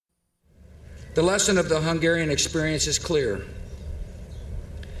The lesson of the Hungarian experience is clear.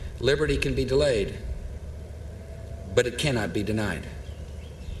 Liberty can be delayed, but it cannot be denied.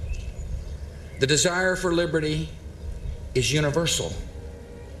 The desire for liberty is universal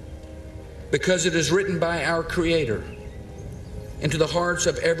because it is written by our Creator into the hearts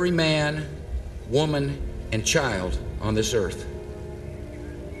of every man, woman, and child on this earth.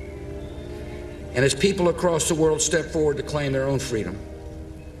 And as people across the world step forward to claim their own freedom,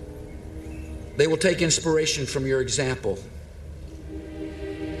 they will take inspiration from your example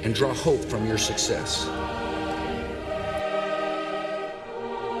and draw hope from your success.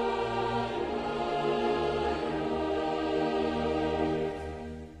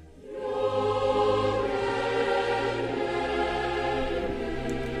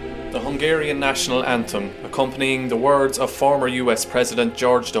 The Hungarian national anthem, accompanying the words of former US President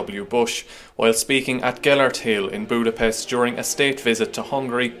George W. Bush while speaking at Gellert Hill in Budapest during a state visit to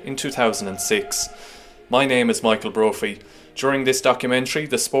Hungary in 2006. My name is Michael Brophy. During this documentary,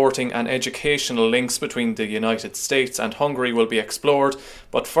 the sporting and educational links between the United States and Hungary will be explored,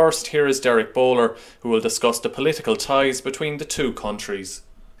 but first here is Derek Bowler, who will discuss the political ties between the two countries.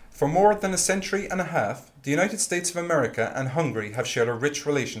 For more than a century and a half, the United States of America and Hungary have shared a rich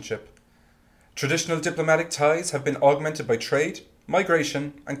relationship. Traditional diplomatic ties have been augmented by trade,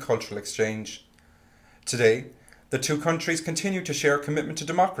 migration, and cultural exchange. Today, the two countries continue to share a commitment to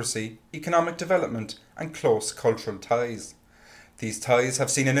democracy, economic development, and close cultural ties. These ties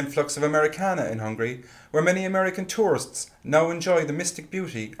have seen an influx of Americana in Hungary, where many American tourists now enjoy the mystic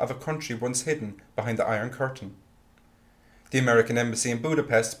beauty of a country once hidden behind the Iron Curtain. The American Embassy in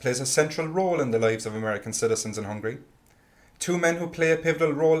Budapest plays a central role in the lives of American citizens in Hungary. Two men who play a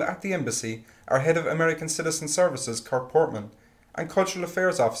pivotal role at the embassy are Head of American Citizen Services Kirk Portman and Cultural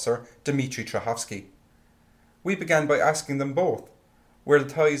Affairs Officer Dmitry Trahovsky. We began by asking them both where the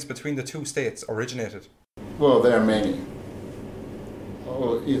ties between the two states originated. Well, there are many.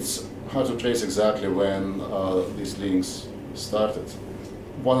 It's hard to trace exactly when these links started.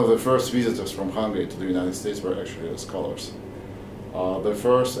 One of the first visitors from Hungary to the United States were actually scholars. The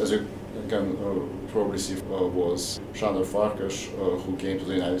first, as you can probably see, was Sándor Farkas, who came to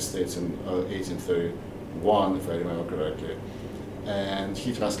the United States in 1831, if I remember correctly. And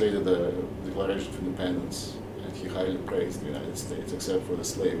he translated the Declaration of Independence, and he highly praised the United States, except for the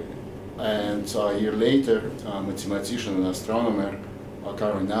slavery. And a year later, a mathematician and astronomer,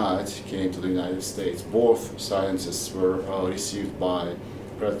 Karl Knight, came to the United States. Both scientists were received by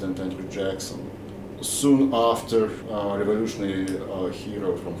President Andrew Jackson. Soon after, revolutionary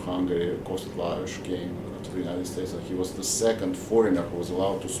hero from Hungary, Kossuth Lajos, came to the United States, and he was the second foreigner who was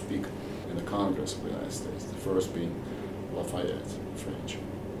allowed to speak in the Congress of the United States, the first being Lafayette, French.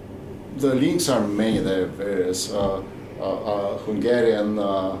 The links are many, there are various. Hungarian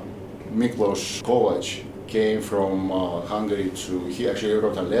Miklos Kovács came from Hungary he actually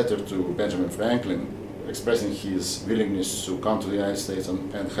wrote a letter to Benjamin Franklin expressing his willingness to come to the United States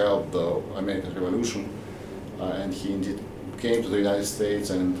and help the American Revolution. And he indeed came to the United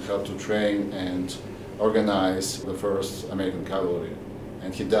States and helped to train and organize the first American cavalry.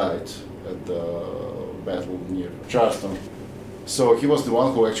 And he died at the battle near Charleston. So he was the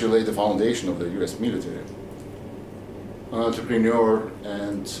one who actually laid the foundation of the US military. An entrepreneur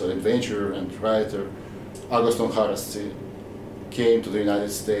and adventurer and writer, Agoston Haraszti, came to the United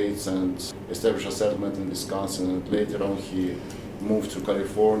States and established a settlement in Wisconsin, and later on he moved to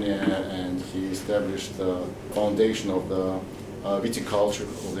California and he established the foundation of the viticulture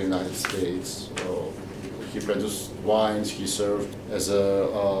of the United States. He produced wines, he served as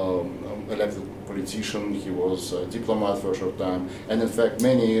an elected politician, he was a diplomat for a short time, and in fact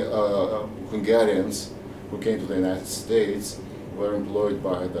many Hungarians who came to the United States were employed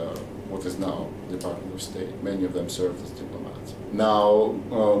by what is now the Department of State. Many of them served as diplomats. Now,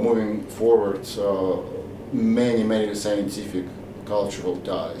 moving forward, many scientific, cultural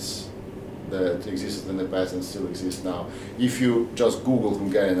ties that existed in the past and still exist now. If you just Google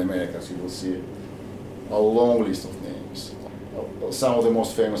Hungarian Americans, you will see a long list of names. Some of the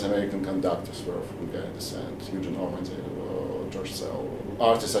most famous American conductors were of Hungarian descent: Eugene Ormandy, George Sell.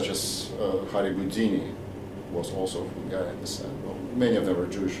 Artists such as Harry Houdini was also of Hungarian descent. Well, many of them were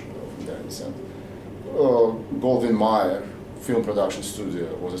Jewish of Hungarian descent. Goldwyn Mayer film production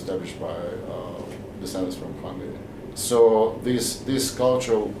studio was established by descendants from Hungary. So these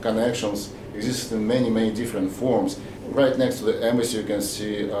cultural connections exist in many different forms. Right next to the embassy you can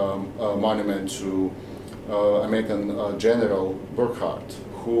see a monument to American General Burkhardt,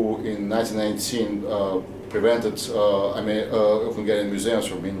 who in 1919 prevented Hungarian museums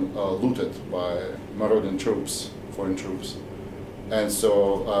from being looted by marauding troops, foreign troops. And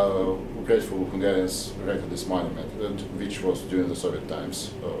so grateful Hungarians erected this monument, which was during the Soviet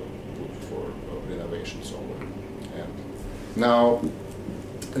times put for renovation somewhere. And now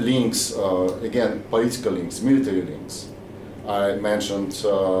links, again, political links, military links. I mentioned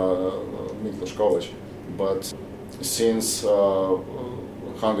Miklos Kovács, but since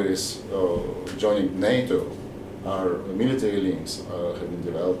Hungary's joining NATO, our military links have been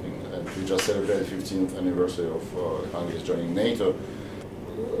developing, and we just celebrated 15th anniversary of Hungary's joining NATO.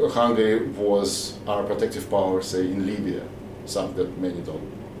 Hungary was our protective power, say, in Libya, something that many don't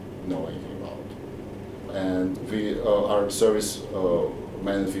know anything about. And our service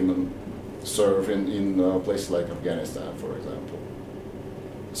men and women serve in places like Afghanistan, for example.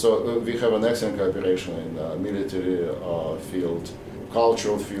 So we have an excellent cooperation in the military field,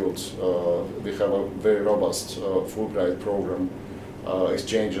 cultural field. We have a very robust Fulbright program,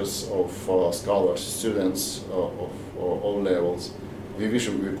 exchanges of scholars, students of all levels. We wish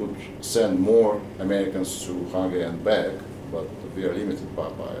we could send more Americans to Hungary and back, but we are limited by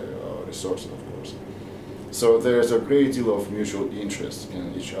resources, of course. So there's a great deal of mutual interest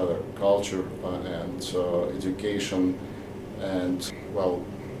in each other, culture and education, and, well,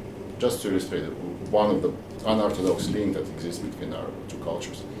 just to illustrate one of the unorthodox links that exists between our two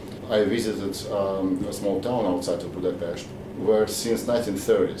cultures. I visited a small town outside of Budapest where since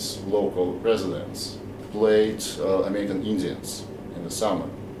 1930s local residents played American Indians in the summer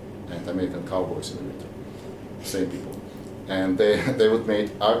and American cowboys in the winter, same people. And they would make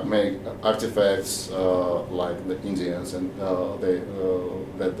artifacts like the Indians, and they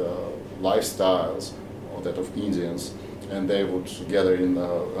that the lifestyles of that of Indians, and they would gather in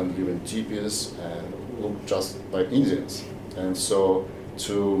and live in teepees and look just like Indians. And so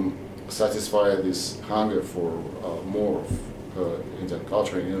to satisfy this hunger for more of Indian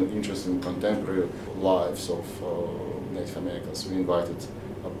culture and interest in contemporary lives of Native Americans, we invited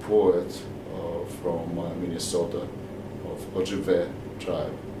a poet from Minnesota of Ojibwe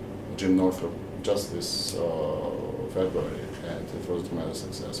tribe, Jim Northrop, just this February, and it was a tremendous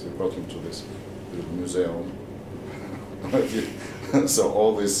success. We brought him to this museum. So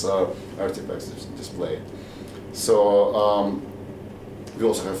all these artifacts displayed. So we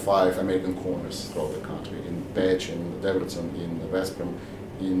also have 5 American corners throughout the country, in Pécs, in Debrecen, in Veszprém,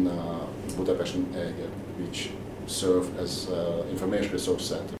 in Budapest and Eger, which serve as information resource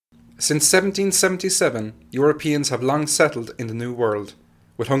center. Since 1777, Europeans have long settled in the New World,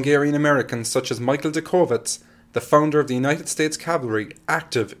 with Hungarian Americans such as Michael de Kovács, the founder of the United States Cavalry,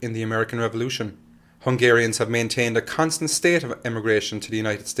 active in the American Revolution. Hungarians have maintained a constant state of emigration to the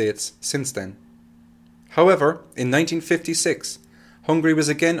United States since then. However, in 1956, Hungary was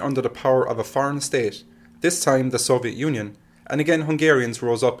again under the power of a foreign state, this time the Soviet Union, and again Hungarians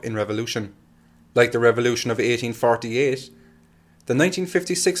rose up in revolution. Like the revolution of 1848, the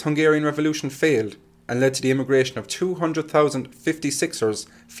 1956 Hungarian Revolution failed and led to the immigration of 200,000 56ers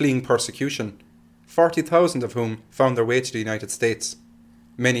fleeing persecution, 40,000 of whom found their way to the United States.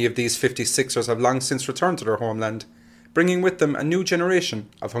 Many of these 56ers have long since returned to their homeland, bringing with them a new generation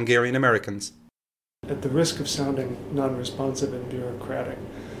of Hungarian Americans. At the risk of sounding non-responsive and bureaucratic,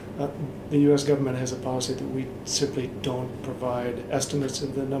 the U.S. government has a policy that we simply don't provide estimates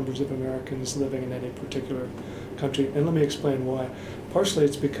of the numbers of Americans living in any particular country. And let me explain why. Partially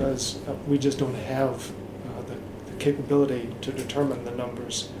it's because we just don't have the capability to determine the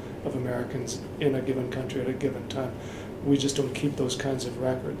numbers of Americans in a given country at a given time. We just don't keep those kinds of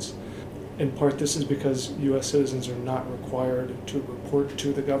records. In part, this is because U.S. citizens are not required to report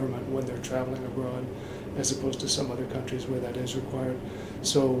to the government when they're traveling abroad, as opposed to some other countries where that is required.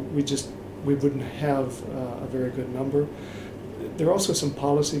 So we wouldn't have a very good number. There are also some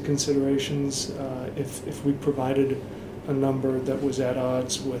policy considerations. If we provided a number that was at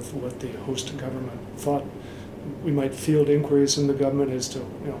odds with what the host government thought, we might field inquiries in the government as to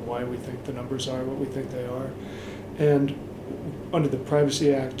why we think the numbers are what we think they are. And under the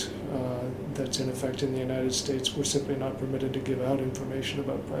Privacy Act that's in effect in the United States, we're simply not permitted to give out information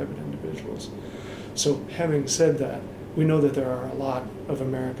about private individuals. So having said that, we know that there are a lot of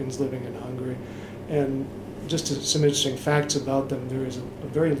Americans living in Hungary, and just some interesting facts about them. There is a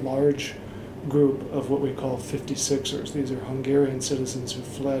very large group of what we call 56ers. These are Hungarian citizens who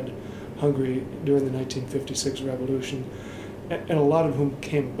fled Hungary during the 1956 revolution, and a lot of whom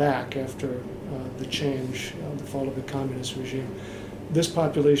came back after the change, the fall of the communist regime. This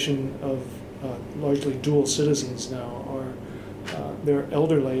population of largely dual citizens now they're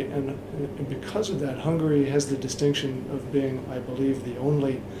elderly, and because of that, Hungary has the distinction of being, I believe, the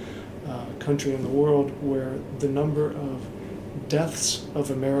only country in the world where the number of deaths of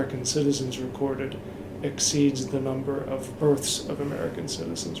American citizens recorded exceeds the number of births of American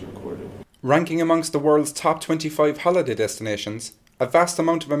citizens recorded. Ranking amongst the world's top 25 holiday destinations, a vast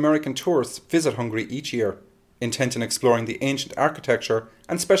amount of American tourists visit Hungary each year, intent on exploring the ancient architecture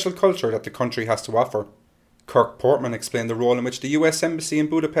and special culture that the country has to offer. Kirk Portman explained the role in which the US Embassy in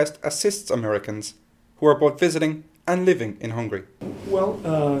Budapest assists Americans who are both visiting and living in Hungary. Well,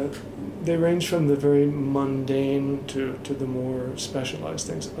 they range from the very mundane to the more specialized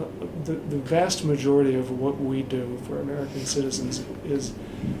things. The vast majority of what we do for American citizens is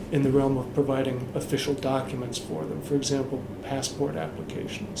in the realm of providing official documents for them. For example, passport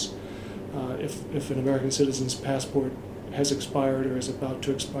applications. If an American citizen's passport has expired or is about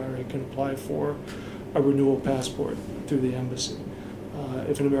to expire, he can apply for a renewal passport through the embassy.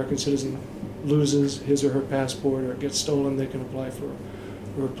 If an American citizen loses his or her passport or gets stolen, they can apply for a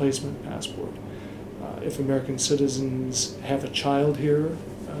replacement passport. If American citizens have a child here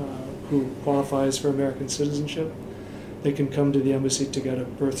who qualifies for American citizenship, they can come to the embassy to get a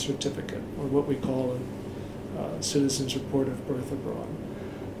birth certificate, or what we call a citizen's report of birth abroad.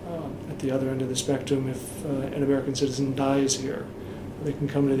 At the other end of the spectrum, if an American citizen dies here, they can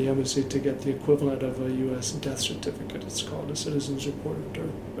come to the embassy to get the equivalent of a U.S. death certificate. It's called a citizen's report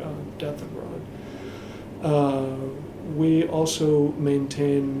of death abroad. We also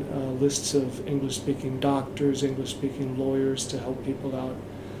maintain lists of English-speaking doctors, English-speaking lawyers to help people out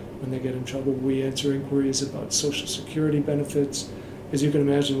when they get in trouble. We answer inquiries about Social Security benefits. As you can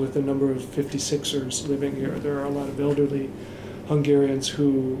imagine, with the number of 56ers living here, there are a lot of elderly Hungarians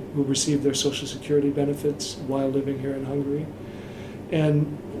who receive their Social Security benefits while living here in Hungary.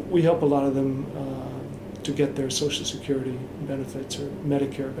 And we help a lot of them to get their Social Security benefits or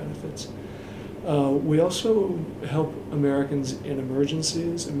Medicare benefits. We also help Americans in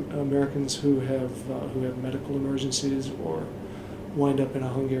emergencies, Americans who have medical emergencies or wind up in a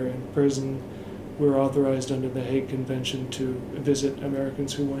Hungarian prison. We're authorized under the Hague Convention to visit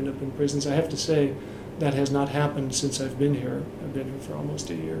Americans who wind up in prisons. I have to say that has not happened since I've been here. I've been here for almost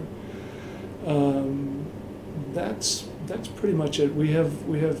a year. That's pretty much it. We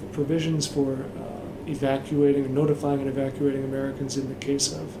have provisions for notifying and evacuating Americans in the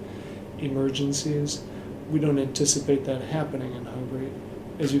case of emergencies. We don't anticipate that happening in Hungary.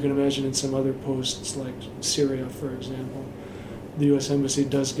 As you can imagine, in some other posts like Syria, for example, the U.S. Embassy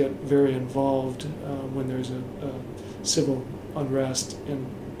does get very involved when there's a civil unrest in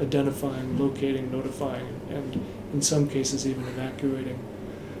identifying, locating, notifying, and in some cases even evacuating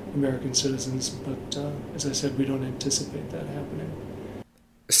American citizens. But as I said, we don't anticipate that happening.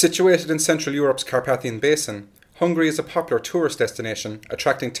 Situated in Central Europe's Carpathian Basin, Hungary is a popular tourist destination,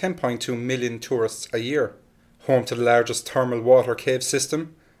 attracting 10.2 million tourists a year. Home to the largest thermal water cave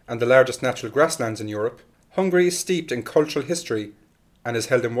system and the largest natural grasslands in Europe, Hungary is steeped in cultural history and is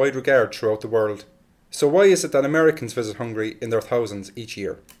held in wide regard throughout the world. So why is it that Americans visit Hungary in their thousands each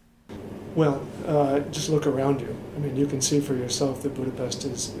year? Well, just look around you. I mean, you can see for yourself that Budapest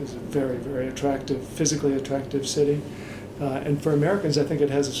is a very, very attractive, physically attractive city. And for Americans, I think it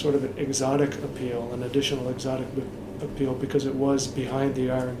has a sort of an exotic appeal, an additional exotic appeal, because it was behind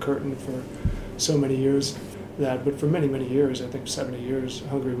the Iron Curtain for so many years. But for many, many years, I think 70 years,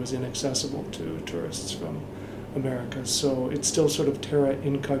 Hungary was inaccessible to tourists from America. So it's still sort of terra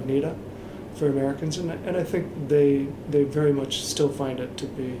incognita for Americans, and I think they very much still find it to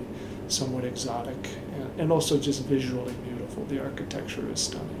be somewhat exotic and also just visually beautiful. The architecture is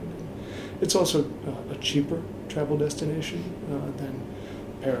stunning. It's also a cheaper travel destination than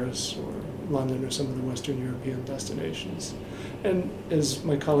Paris or London or some of the Western European destinations. And as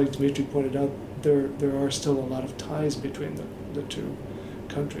my colleague Dmitry pointed out, there are still a lot of ties between the two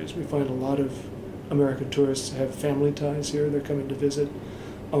countries. We find a lot of American tourists have family ties here. They're coming to visit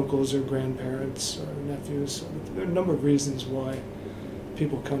uncles or grandparents or nephews. So there are a number of reasons why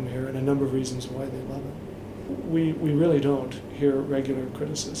people come here and a number of reasons why they love it. We really don't hear regular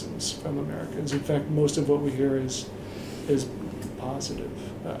criticisms from Americans. In fact, most of what we hear is positive.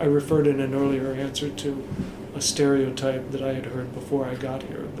 I referred in an earlier answer to a stereotype that I had heard before I got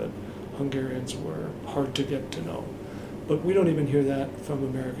here, that Hungarians were hard to get to know. But we don't even hear that from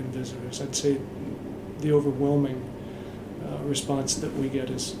American visitors. I'd say the overwhelming response that we get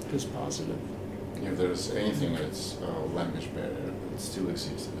is positive. If there's anything, it's a language barrier that still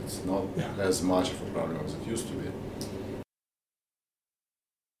exists. It's not as much of a problem as it used to be.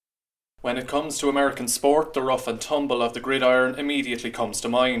 When it comes to American sport, the rough and tumble of the gridiron immediately comes to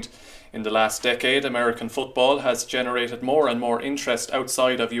mind. In the last decade, American football has generated more and more interest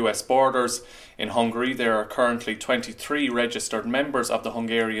outside of US borders. In Hungary, there are currently 23 registered members of the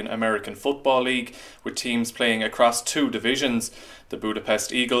Hungarian American Football League, with teams playing across 2 divisions. The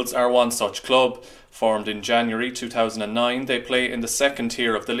Budapest Eagles are one such club. Formed in January 2009, they play in the second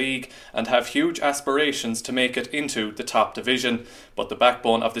tier of the league and have huge aspirations to make it into the top division. But the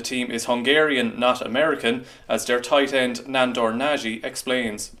backbone of the team is Hungarian, not American, as their tight end Nandor Nagy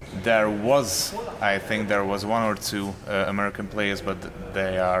explains. I think there was one or two American players, but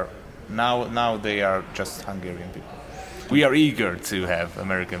they are now they are just Hungarian people. We are eager to have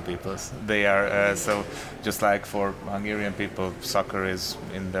American people. They are so just like for Hungarian people, soccer is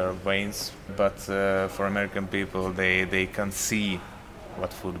in their veins. But for American people, they can see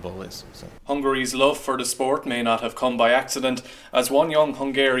what football is. So. Hungary's love for the sport may not have come by accident, as one young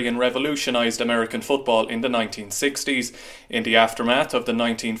Hungarian revolutionised American football in the 1960s. In the aftermath of the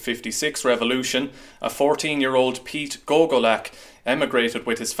 1956 revolution, a 14-year-old Pete Gogolak emigrated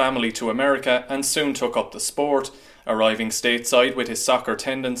with his family to America and soon took up the sport. Arriving stateside with his soccer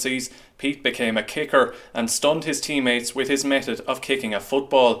tendencies, Pete became a kicker and stunned his teammates with his method of kicking a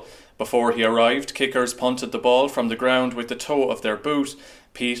football. Before he arrived, kickers punted the ball from the ground with the toe of their boot.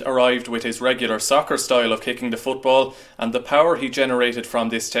 Pete arrived with his regular soccer style of kicking the football, and the power he generated from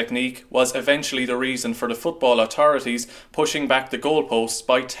this technique was eventually the reason for the football authorities pushing back the goalposts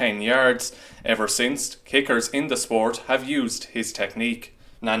by 10 yards. Ever since, kickers in the sport have used his technique.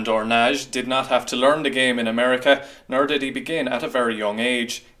 Nandor Nagy did not have to learn the game in America, nor did he begin at a very young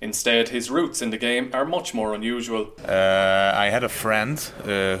age. Instead, his roots in the game are much more unusual. I had a friend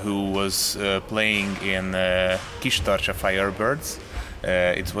who was playing in Kistarcsa Firebirds.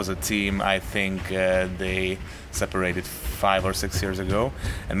 It was a team, I think they separated 5 or 6 years ago,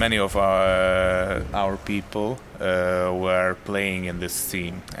 and many of our people were playing in this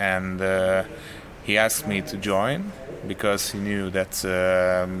team. And he asked me to join, because he knew that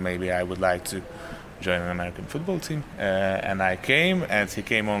maybe I would like to join an American football team. And I came, and he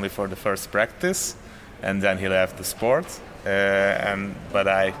came only for the first practice, and then he left the sport. But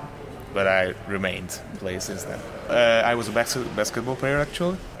I remained play since then. I was a basketball player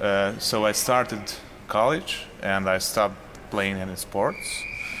actually, so I started college and I stopped playing any sports,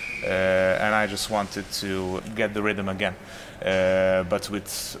 and I just wanted to get the rhythm again. But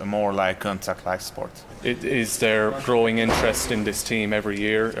with a more like contact-like sport. Is there growing interest in this team every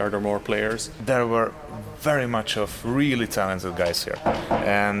year? Are there more players? There were very much of really talented guys here,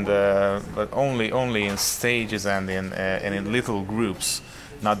 and but only in stages and in little groups,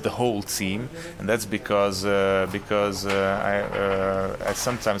 not the whole team. And that's because I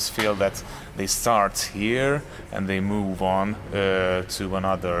sometimes feel that they start here and they move on to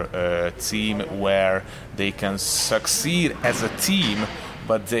another team where they can succeed as a team,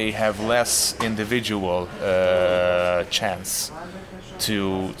 but they have less individual chance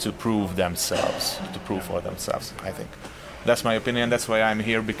to prove for themselves. I think that's my opinion. That's why I'm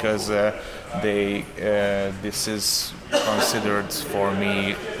here, because this is considered for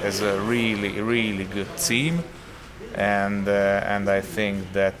me as a really good team. And I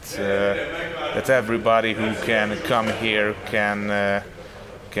think that everybody who can come here can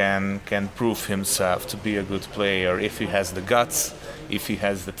prove himself to be a good player if he has the guts, if he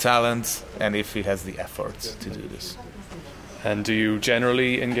has the talent, and if he has the effort to do this. And do you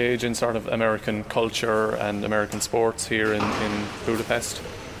generally engage in sort of American culture and American sports here in Budapest?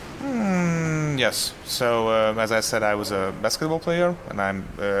 Yes. So as I said, I was a basketball player, and I'm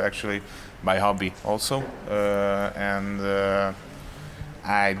actually my hobby also, and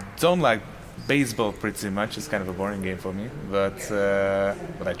I don't like baseball pretty much. It's kind of a boring game for me, but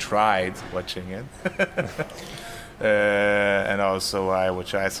I tried watching it. And also I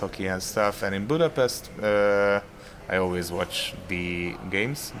watch ice hockey and stuff. And in Budapest, I always watch the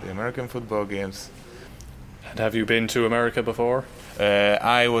games, the American football games. And have you been to America before?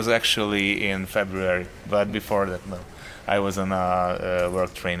 I was actually in February, but before that, no. I was on a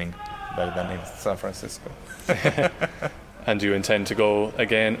work training back then in San Francisco. And do you intend to go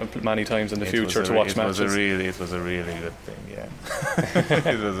again many times in the future to watch matches? It was a really good thing, yeah.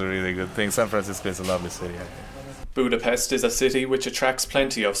 It was a really good thing. San Francisco is a lovely city, I think. Budapest is a city which attracts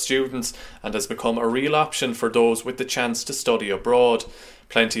plenty of students and has become a real option for those with the chance to study abroad.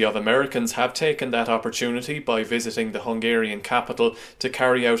 Plenty of Americans have taken that opportunity by visiting the Hungarian capital to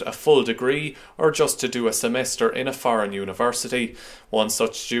carry out a full degree or just to do a semester in a foreign university. One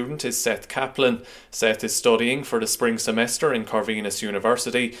such student is Seth Kaplan. Seth is studying for the spring semester in Corvinus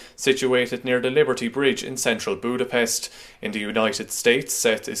University, situated near the Liberty Bridge in central Budapest. In the United States,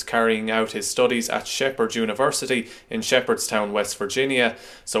 Seth is carrying out his studies at Shepherd University in Shepherdstown, West Virginia.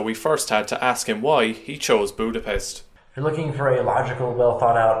 So we first had to ask him why he chose Budapest. If you're looking for a logical,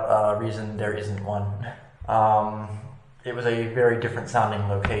 well-thought-out reason, there isn't one. It was a very different sounding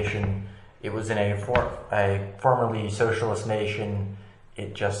location it was in a formerly socialist nation.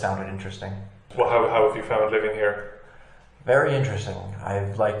 It just sounded interesting. Well, how have you found living here? Very interesting.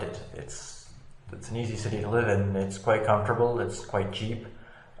 I've liked it. It's an easy city to live in. It's quite comfortable. It's quite cheap.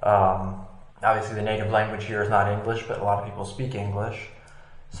 Obviously, the native language here is not English, but a lot of people speak English,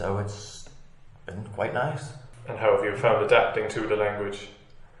 so it's been quite nice. And how have you found adapting to the language?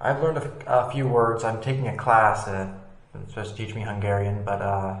 I've learned a few words. I'm taking a class it's supposed to teach me Hungarian, but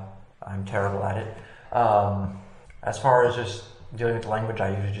I'm terrible at it. As far as just dealing with the language, I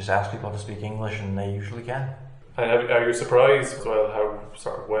usually just ask people to speak English, and they usually can. And are you surprised as well how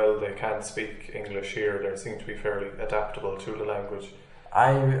sort of well they can speak English here? They seem to be fairly adaptable to the language.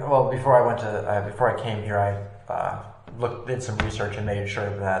 Before I came here, I did some research and made sure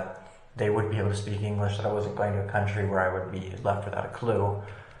that they would be able to speak English, that I wasn't going to a country where I would be left without a clue.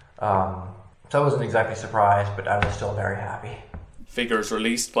 So I wasn't exactly surprised, but I was still very happy. Figures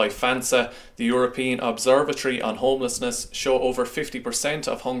released by FANSA, the European Observatory on Homelessness, show over 50%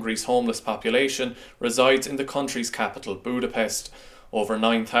 of Hungary's homeless population resides in the country's capital, Budapest. Over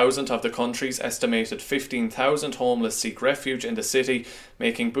 9,000 of the country's estimated 15,000 homeless seek refuge in the city,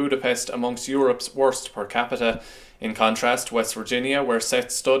 making Budapest amongst Europe's worst per capita. In contrast, West Virginia, where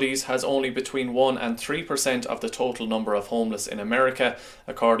SET Studies has only between 1 and 3% of the total number of homeless in America,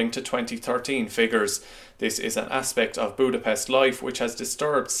 according to 2013 figures. This is an aspect of Budapest life which has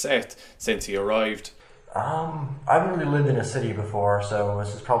disturbed SET since he arrived. I've really lived in a city before, so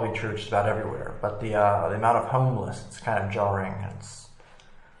this is probably true just about everywhere. But the amount of homeless, it's kind of jarring.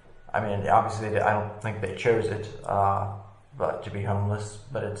 Obviously, I don't think they chose it, but to be homeless.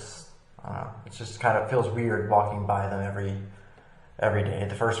 But it's just kind of feels weird walking by them every day.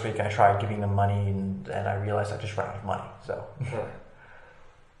 The first week I tried giving them money, and I realized I just ran out of money. So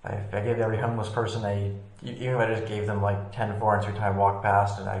I gave every homeless person even if I just gave them like 10 forints every time I walked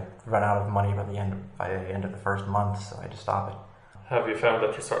past, and I run out of money by the end of the first month, so I had to stop it. Have you found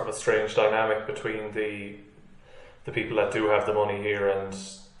that there's sort of a strange dynamic between the people that do have the money here and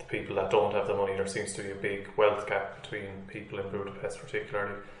the people that don't have the money? There seems to be a big wealth gap between people in Budapest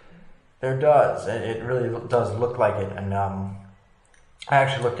particularly. There does. It really does look like it, and I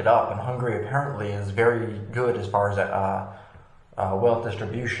actually looked it up, and Hungary apparently is very good as far as wealth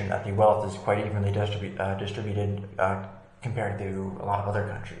distribution, that the wealth is quite evenly distributed compared to a lot of other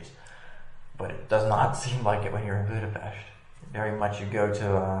countries. But it does not seem like it when you're in Budapest. Very much you go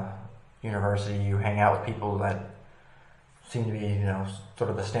to a university, you hang out with people that seem to be, sort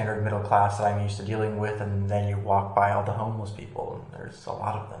of the standard middle class that I'm used to dealing with, and then you walk by all the homeless people, and there's a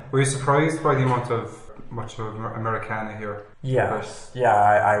lot of them. Were you surprised by the amount of Americana here? Yes,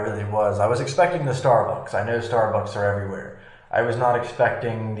 I really was. I was expecting the Starbucks. I know Starbucks are everywhere. I was not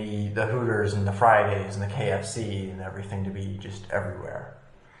expecting the Hooters and the Fridays and the KFC and everything to be just everywhere.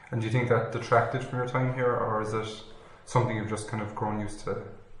 And do you think that detracted from your time here, or is it something you've just kind of grown used to?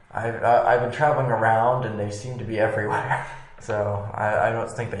 I've been traveling around, and they seem to be everywhere. So I don't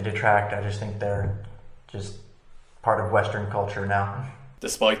think they detract. I just think they're just part of Western culture now.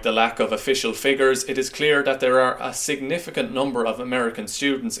 Despite the lack of official figures, it is clear that there are a significant number of American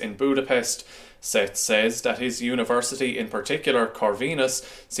students in Budapest. Seth says that his university, in particular Corvinus,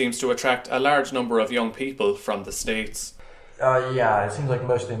 seems to attract a large number of young people from the States. It seems like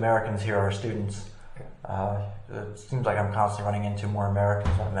most of the Americans here are students. It seems like I'm constantly running into more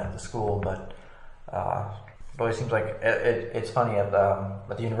Americans than I met at the school, but it always seems like it's funny at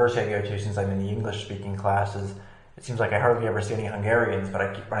the university I go to, since I'm in the English-speaking classes. It seems like I hardly ever see any Hungarians, but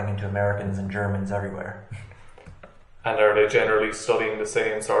I keep running into Americans and Germans everywhere. And are they generally studying the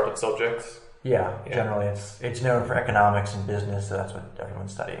same sort of subjects? Yeah. Generally it's known for economics and business, so that's what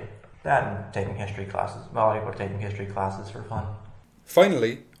everyone's studying. That and taking history classes. A lot of people are taking history classes for fun.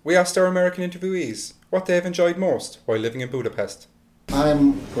 Finally, we asked our American interviewees what they have enjoyed most while living in Budapest.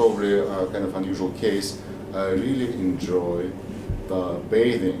 I'm probably a kind of unusual case. I really enjoy the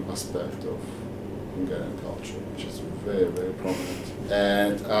bathing aspect of Hungarian culture, which is very, very prominent.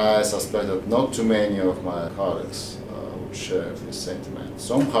 And I suspect that not too many of my colleagues would share this sentiment.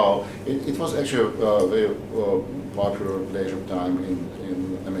 Somehow, it was actually a very popular leisure time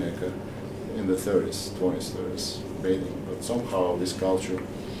in America in the 20s, 30s, bathing. But somehow this culture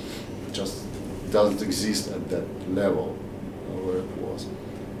just doesn't exist at that level where it was.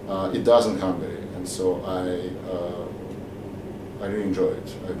 It does in Hungary, and so I really enjoy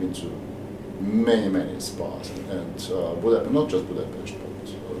it. I've been to many spas, and Budapest, not just Budapest,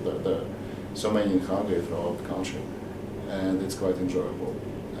 but there are so many in Hungary throughout the country, and it's quite enjoyable.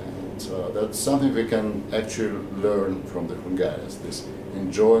 And that's something we can actually learn from the Hungarians, this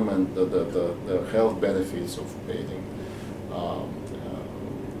enjoyment, the health benefits of bathing.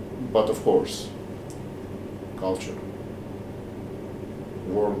 But of course, culture,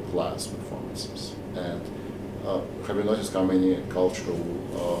 world-class performances. And have you noticed how many cultural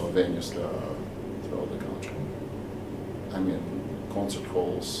venues there are throughout the country? I mean, concert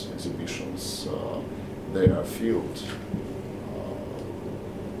halls, exhibitions, they are filled.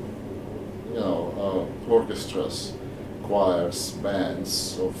 Orchestras, choirs,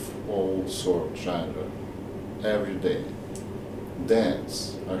 bands of all sorts, genre, every day.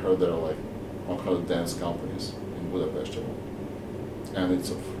 Dance, I heard there are like 100 dance companies in Budapest alone, and it's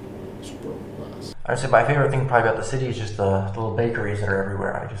of superb class. I'd say my favorite thing probably about the city is just the little bakeries that are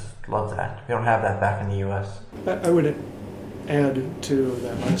everywhere. I just love that. We don't have that back in the U.S. I would add to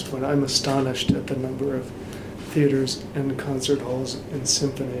that last point, I'm astonished at the number of theaters and concert halls and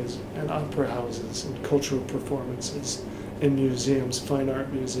symphonies and opera houses and cultural performances and museums, fine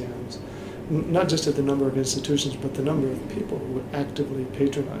art museums, not just at the number of institutions, but the number of people who actively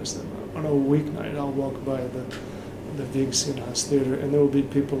patronize them. On a weeknight, I'll walk by the Vígszínház Theater, and there will be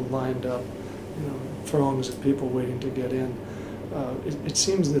people lined up, throngs of people waiting to get in. It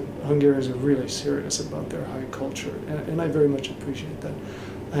seems that Hungarians are really serious about their high culture, and I very much appreciate that.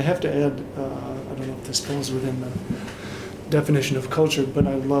 I have to add, I don't know if this falls within the definition of culture, but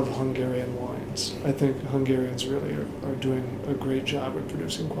I love Hungarian wines. I think Hungarians really are doing a great job at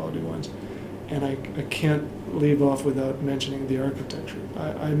producing quality wines. And I can't leave off without mentioning the architecture.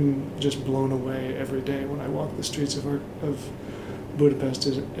 I'm just blown away every day when I walk the streets of Budapest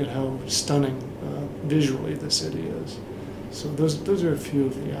at how stunning visually the city is. So those are a few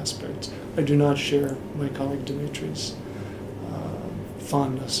of the aspects. I do not share my colleague Dimitri's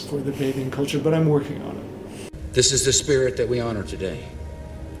fondness for the bathing culture, but I'm working on it. This is the spirit that we honor today.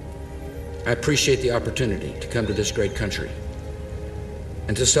 I appreciate the opportunity to come to this great country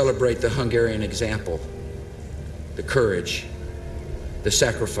and to celebrate the Hungarian example, the courage, the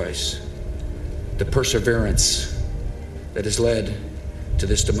sacrifice, the perseverance that has led to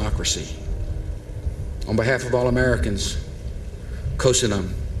this democracy. On behalf of all Americans, Köszönöm.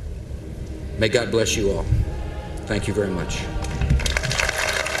 May God bless you all. Thank you very much.